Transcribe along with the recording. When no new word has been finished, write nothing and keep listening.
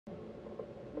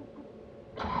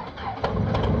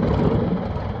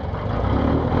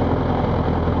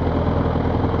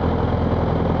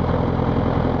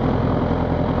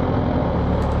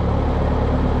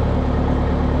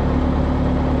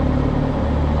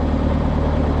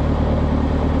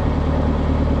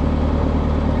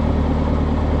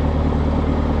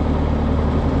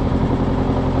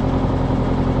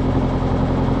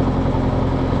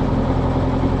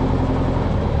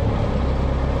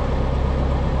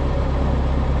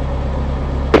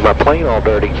Made my plane all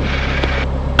dirty.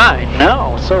 I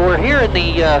know. So we're here in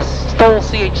the STOL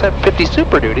CH 750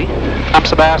 Super Duty. I'm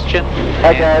Sebastian.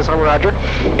 Hi guys, I'm Roger.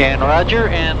 And Roger,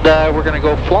 and we're going to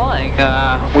go flying.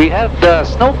 We had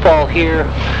snowfall here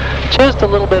just a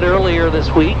little bit earlier this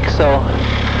week, so...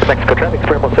 Mexico traffic,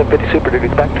 Experimental 750 Super Duty,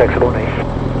 back taxi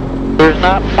 18. There's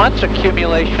not much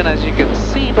accumulation as you can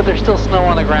see, but there's still snow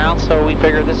on the ground, so we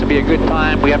figured this would be a good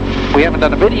time. We haven't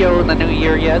done a video in the new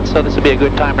year yet, so this would be a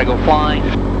good time to go flying.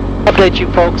 Update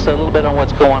you folks a little bit on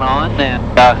what's going on and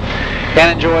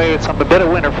enjoy a bit of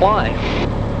winter flying.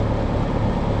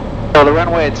 So the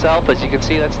runway itself, as you can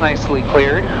see, that's nicely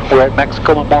cleared. We're at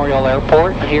Mexico Memorial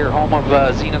Airport, here home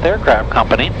of Zenith Aircraft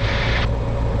Company.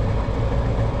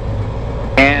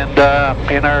 And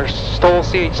in our STOL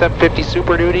CH 750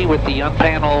 Super Duty with the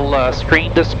unpaneled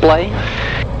screen display.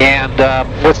 And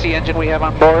what's the engine we have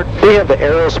on board? We have the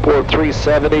Aerosport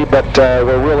 370, but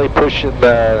we're really pushing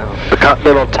the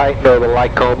Continental Titan or the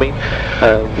Lycoming.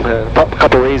 A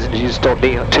couple of reasons: you just don't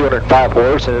need 205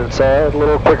 horse, and it's a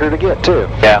little quicker to get too.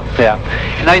 Yeah, yeah.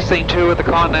 The nice thing too with the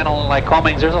Continental and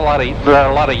Lycomings, there are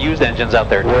a lot of used engines out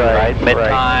there too, right?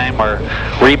 Mid-time or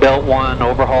rebuilt one,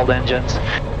 overhauled engines.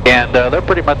 And they're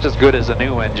pretty much as good as a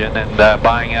new engine, and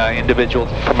buying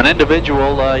from an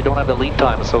individual, you don't have the lead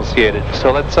time associated.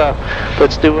 So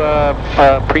let's do a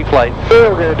pre-flight. We're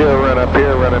going to do a run up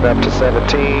here, running up to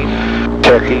 17,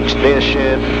 check each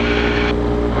ignition,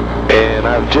 and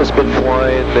I've just been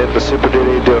flying in the Super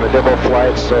Duty doing a demo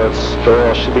flight, so the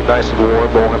oil should be nice and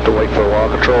warm. Won't have to wait for a while.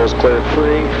 Controls cleared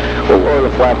free. We'll lower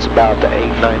the flaps about to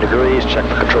 8-9 degrees. Check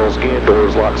the controls again.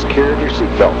 Doors locked secure, and your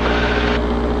seatbelt.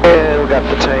 And we got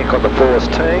the tank on the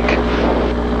fullest tank.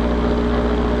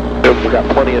 And we got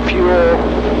plenty of fuel.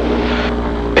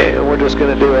 And we're just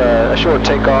going to do a short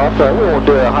takeoff. We won't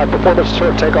do a high performance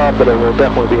short takeoff, but it will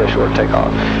definitely be a short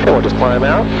takeoff. And we'll just climb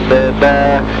out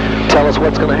and tell us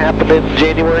what's going to happen in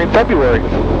January and February.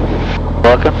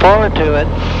 Looking forward to it.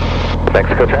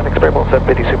 Mexico traffic, Experimental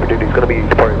 750 Super Duty is going to be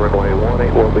departing runway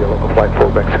 18. Will be a local flight for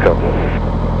Mexico.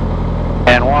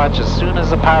 And watch, as soon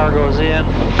as the power goes in,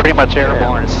 pretty much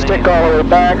airborne. Yeah, stick all the way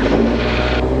back.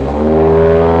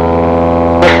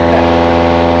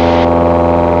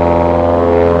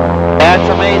 That's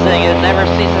amazing. It never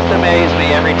ceases to amaze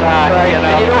me every time. Right, you know?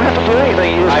 And you don't have to do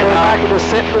anything. You just go back and just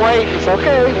sit and wait. It's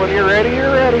okay. When you're ready,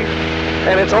 you're ready.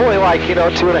 And it's only like,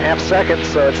 2.5 seconds,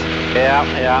 so it's... Yeah,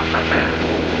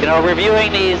 yeah.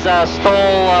 Reviewing these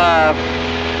STOL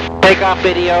takeoff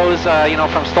videos,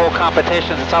 from STOL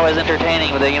competitions, it's always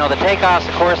entertaining. The takeoffs,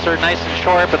 of course, are nice and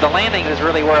short, but the landing is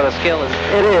really where the skill is.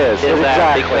 It is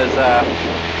exactly. Because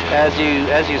as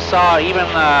you saw, even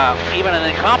an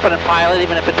incompetent pilot,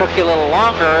 even if it took you a little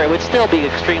longer, it would still be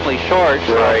extremely short.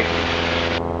 Right.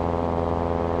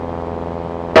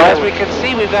 So as we can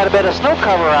see, we've got a bit of snow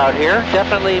cover out here.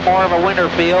 Definitely more of a winter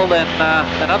feel than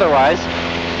otherwise.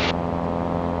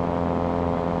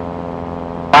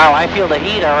 Wow, I feel the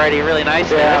heat already really nice.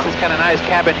 Yeah. This is kind of nice.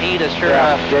 Cabin heat is sure.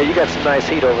 Yeah, you got some nice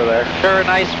heat over there. Sure, a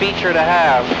nice feature to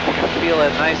have. Feel it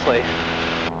nicely.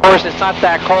 Of course, it's not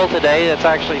that cold today. It's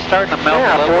actually starting to melt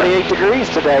a little 48 degrees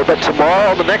today, but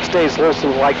tomorrow, the next day is supposed to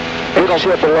like wind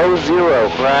chill below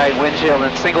zero. Right, wind chill in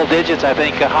single digits. I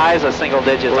think highs of single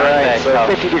digits. Right, so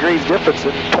 50 degrees difference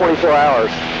in 24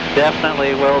 hours.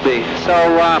 Definitely will be. So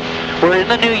we're in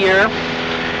the new year.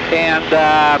 And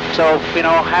so,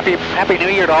 Happy New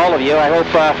Year to all of you. I hope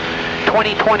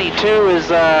 2022 is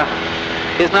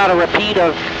not a repeat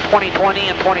of 2020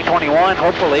 and 2021,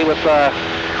 hopefully, with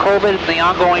COVID and the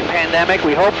ongoing pandemic.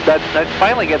 We hope that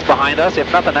finally gets behind us. If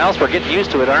nothing else, we're getting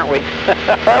used to it, aren't we?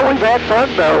 Well, we've had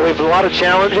fun, though. We've had a lot of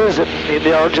challenges and,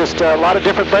 just a lot of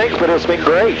different things, but it's been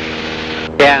great.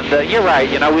 And you're right,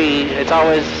 it's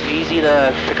always easy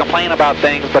to complain about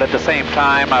things, but at the same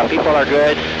time, people are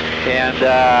good. And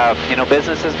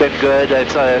business has been good.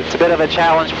 It's a bit of a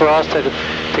challenge for us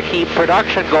to keep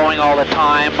production going all the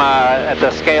time at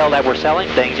the scale that we're selling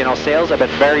things. Sales have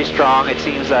been very strong. It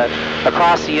seems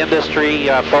across the industry,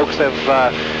 folks have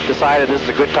decided this is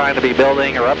a good time to be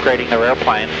building or upgrading their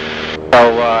airplane.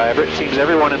 So it seems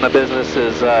everyone in the business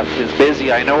is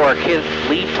busy. I know our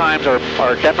lead times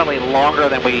are definitely longer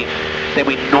than we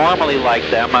normally like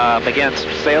them. Again,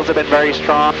 sales have been very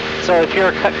strong. So if you're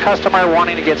a customer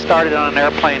wanting to get started on an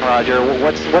airplane, Roger,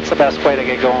 what's the best way to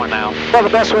get going now? Well, the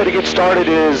best way to get started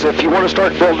is if you want to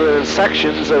start building in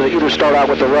sections, either start out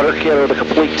with the rudder kit or the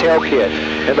complete tail kit.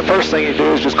 And the first thing you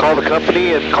do is just call the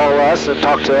company and call us and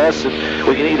talk to us, and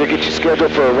we can either get you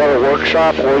scheduled for a rudder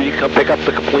workshop or you come pick up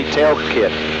the complete tail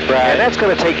kit. Right. And that's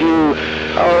going to take you,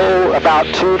 about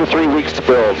 2 to 3 weeks to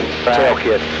build tail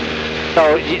kit.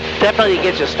 So it definitely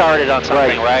gets you started on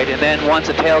something, right? And then once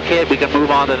a tail kit, we can move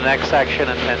on to the next section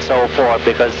and so forth.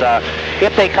 Because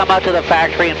if they come out to the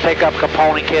factory and pick up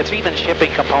component kits, or even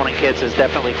shipping component kits is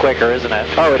definitely quicker, isn't it?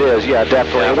 Oh, it is, yeah,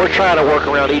 definitely. And we're trying to work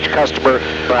around each customer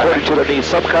according to their needs.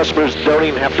 Some customers don't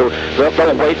even have to,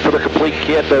 they'll wait for the complete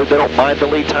kit. They don't mind the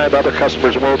lead time. Other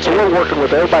customers won't. So we're working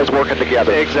with, everybody's working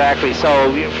together. Exactly.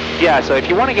 So, yeah, so if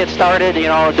you want to get started, you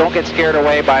know, don't get scared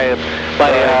away by a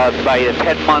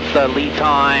 10-month lead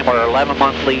time or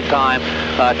 11-month lead time.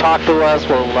 Talk to us.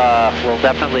 We'll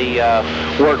definitely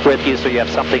work with you so you have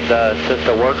something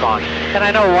to work on. And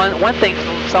I know one thing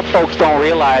some folks don't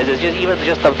realize is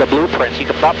just the blueprints. You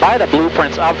can buy the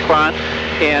blueprints up front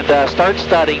and start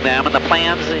studying them, and the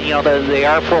plans, you know, they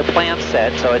are full plan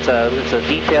set, so it's a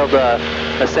detailed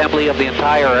assembly of the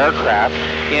entire aircraft,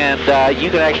 and you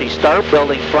can actually start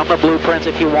building from the blueprints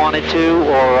if you wanted to,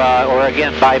 or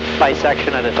again by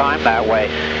section at a time that way.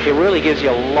 It really gives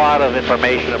you a lot of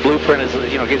information. A blueprint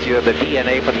is, you know, gives you the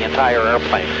DNA for the entire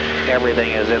airplane.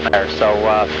 Everything is in there. So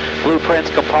blueprints,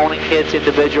 component kits,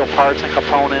 individual parts and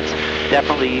components,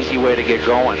 definitely easy way to get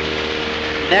going.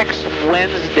 Next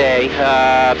Wednesday,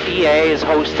 EA is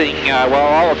hosting, well,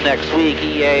 all of next week,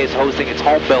 EA is hosting its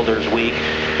Home Builders Week,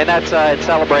 and that's in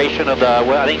celebration of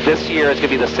I think this year is going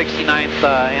to be the 69th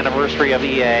anniversary of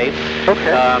EA.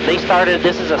 Okay. They started,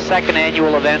 this is a second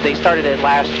annual event. They started it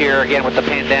last year, again, with the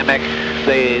pandemic.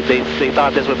 They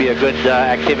thought this would be a good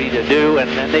activity to do,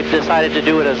 and they've decided to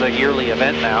do it as a yearly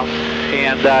event now.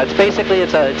 And it's basically,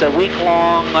 it's a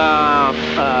week-long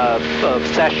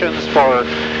sessions for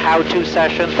how-to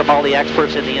sessions from all the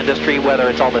experts in the industry, whether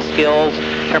it's all the skills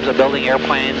in terms of building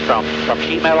airplanes from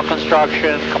sheet metal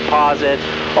construction, composite,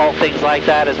 all things like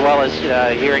that, as well as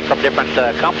hearing from different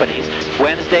companies.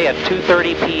 Wednesday at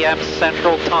 2:30 p.m.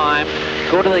 Central Time.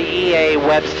 Go to the EA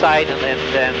website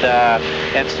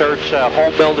and search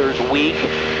Home Builders Week,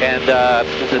 and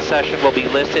the session will be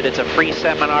listed. It's a free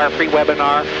seminar, free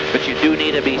webinar, but you do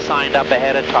need to be signed up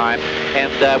ahead of time.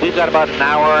 And we've got about an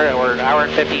hour or an hour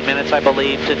and 50 minutes, I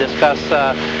believe, to discuss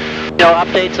you know,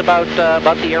 updates about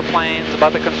the airplanes,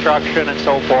 about the construction, and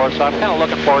so forth. So I'm kind of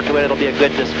looking forward to it. It'll be a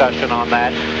good discussion on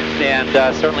that.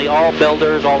 And certainly all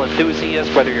builders, all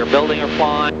enthusiasts, whether you're building or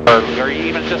flying, or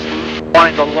even just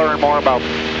wanting to learn more about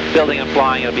building and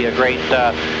flying, it'll be a great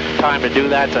time to do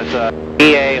that. So it's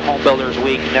EA Home Builders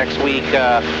Week next week,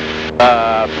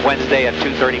 Wednesday at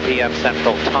 2:30 p.m.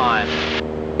 Central Time.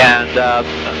 And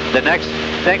the next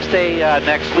day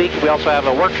next week, we also have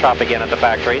a workshop again at the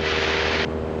factory.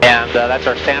 And that's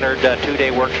our standard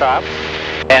 2-day workshop.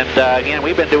 And again,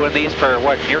 we've been doing these for,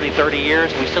 what, nearly 30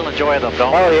 years. We still enjoy them,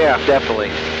 don't we? Oh, yeah, definitely.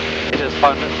 It's just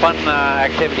fun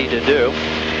activity to do.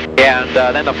 And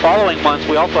then the following months,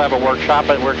 we also have a workshop,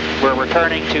 but we're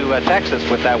returning to Texas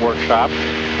with that workshop.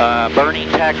 Boerne,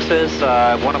 Texas,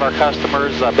 one of our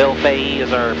customers, Bill Fahey,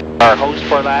 is our host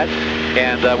for that.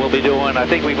 And we'll be doing, I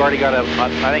think we've already got,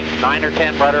 I think 9 or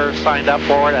 10 rudders signed up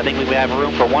for it. I think we have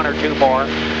room for 1 or 2 more.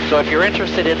 So if you're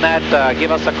interested in that,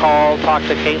 give us a call, talk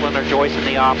to Caitlin or Joyce in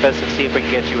the office, and see if we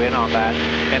can get you in on that.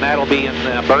 And that'll be in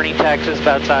Boerne, Texas,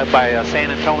 outside by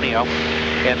San Antonio.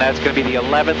 And that's going to be the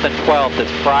 11th and 12th.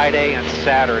 It's Friday and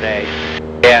Saturday.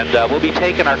 And we'll be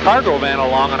taking our cargo van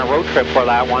along on a road trip for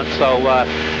that one. So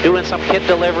doing some kit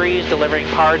deliveries, delivering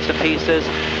parts and pieces.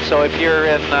 So if you're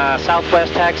in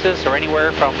Southwest Texas or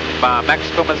anywhere from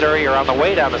Mexico, Missouri, or on the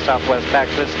way down to Southwest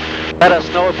Texas, let us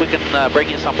know if we can bring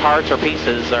you some parts or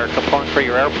pieces or components for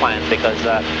your airplane, because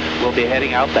we'll be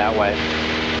heading out that way.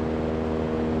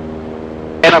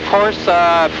 And of course,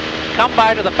 come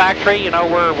by to the factory. You know,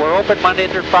 we're open Monday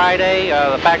through Friday.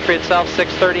 The factory itself,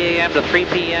 6:30 a.m. to 3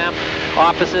 p.m.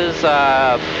 Offices,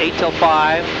 8 till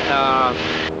 5.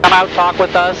 Come out, talk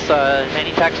with us.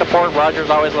 Any tech support, Rogers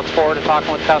always looks forward to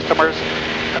talking with customers.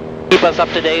 Keep us up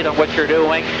to date on what you're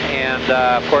doing, and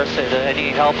of course,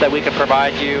 any help that we can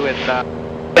provide you in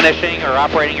finishing or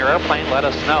operating your airplane, let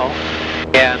us know.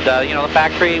 And you know, the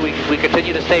factory, we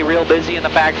continue to stay real busy in the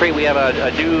factory. We have an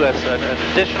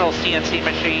additional CNC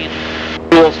machine,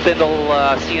 dual spindle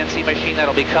CNC machine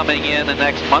that'll be coming in the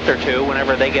next month or two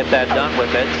whenever they get that done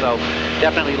with it. So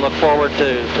definitely look forward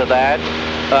to that.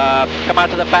 Come out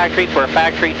to the factory for a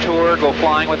factory tour, go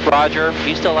flying with Roger.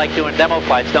 You still like doing demo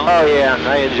flights, don't you? Oh yeah,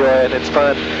 I enjoy it. It's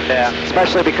fun. Yeah.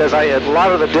 Especially because a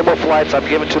lot of the demo flights I'm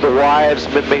giving to the wives,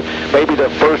 maybe the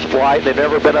first flight. They've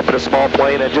never been up in a small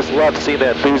plane. I just love seeing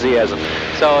the enthusiasm.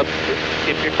 So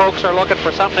if your folks are looking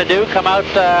for something to do, come out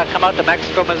to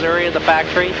Mexico, Missouri at the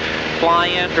factory. Fly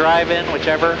in, drive in,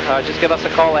 whichever. Just give us a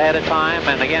call ahead of time.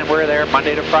 And again, we're there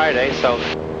Monday to Friday. So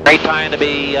great time to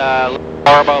be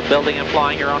more about building and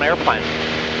flying your own airplane.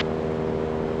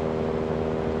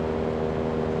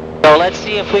 So let's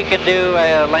see if we can do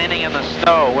a landing in the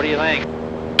snow. What do you think?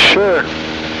 Sure.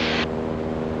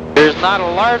 There's not a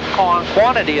large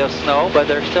quantity of snow, but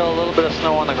there's still a little bit of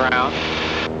snow on the ground.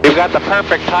 We've got the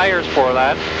perfect tires for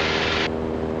that.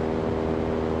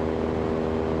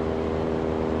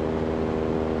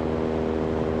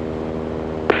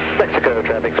 Mexico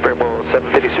traffic, Springmall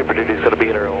 750 Super Duty is going to be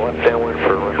in our left downwind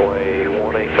for runway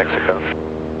 18 Mexico.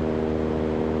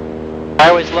 I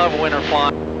always love winter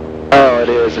flying. Oh, it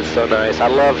is. It's so nice. I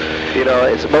love, you know,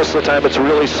 it's most of the time it's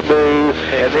really smooth,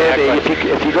 and then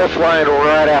if you go flying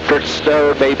right after it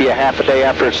snowed, maybe a half a day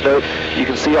after it snowed, you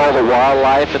can see all the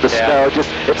wildlife in the snow. Just,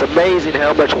 it's amazing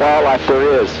how much wildlife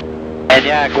there is. And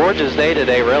yeah, gorgeous day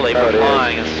today, really, for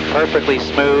flying. It's perfectly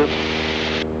smooth.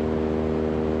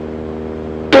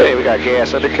 Okay, we got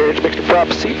gas undercarriage, mixture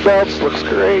prop seat belts. Looks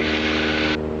great.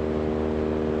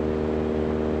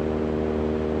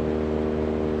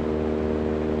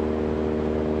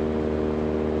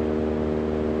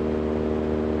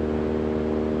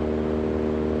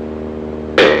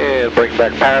 Bring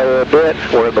back power a little bit.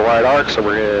 We're in the right arc, so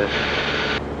we're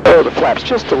gonna lower the flaps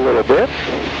just a little bit.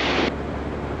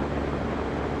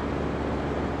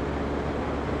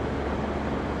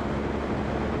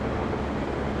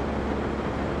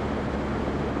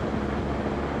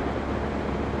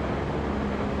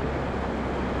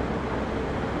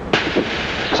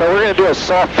 So we're going to do a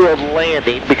soft field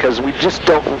landing because we just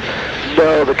don't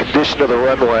know the condition of the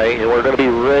runway, and we're going to be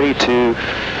ready to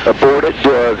abort it,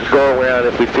 go around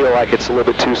if we feel like it's a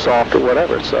little bit too soft or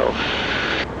whatever. So.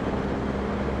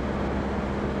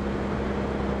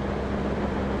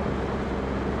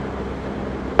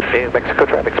 And Mexico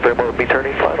traffic, Springmall will be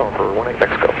turning final for 18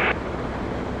 Mexico.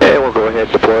 And we'll go ahead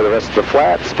and deploy the rest of the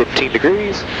flats, 15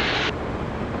 degrees.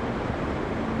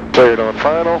 Cleared on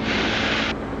final.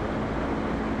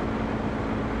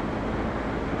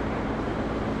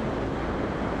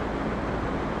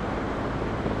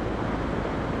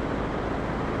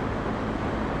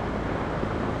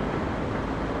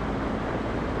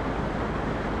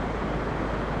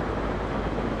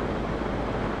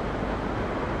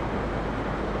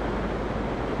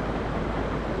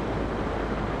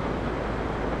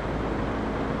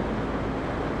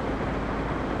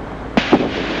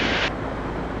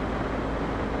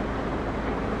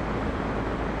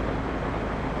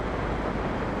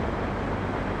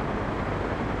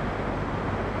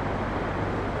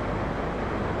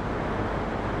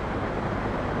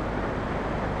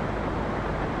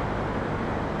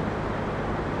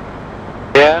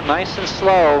 Yeah, nice and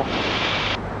slow.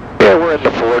 Yeah, we're in the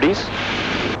 40s.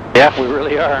 Yeah, we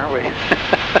really are, aren't we?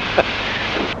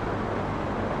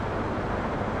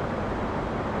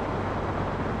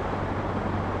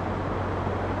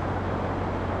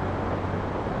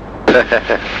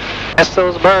 Test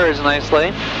those birds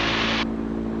nicely.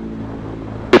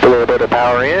 Keep a little bit of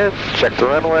power in, check the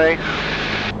runway.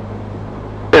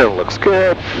 It looks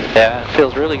good. Yeah, it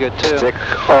feels really good too. Stick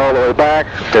all the way back.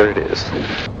 There it is.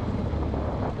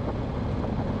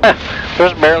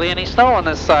 There's barely any snow on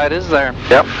this side, is there?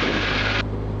 Yep.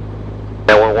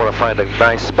 Now we want to find a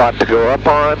nice spot to go up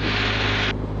on.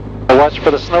 Watch for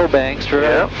the snowbanks, right?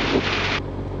 Yep.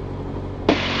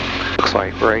 Looks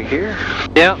like right here.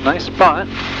 Yeah, nice spot.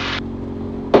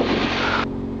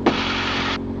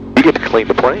 You get to clean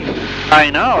the plane.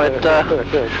 I know, it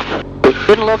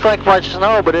didn't look like much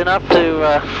snow, but enough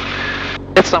to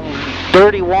get some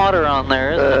dirty water on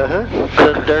there, isn't it?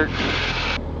 The dirt.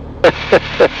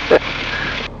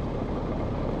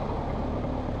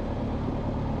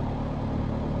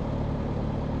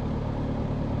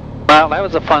 Well, that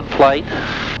was a fun flight.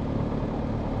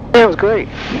 Yeah, it was great.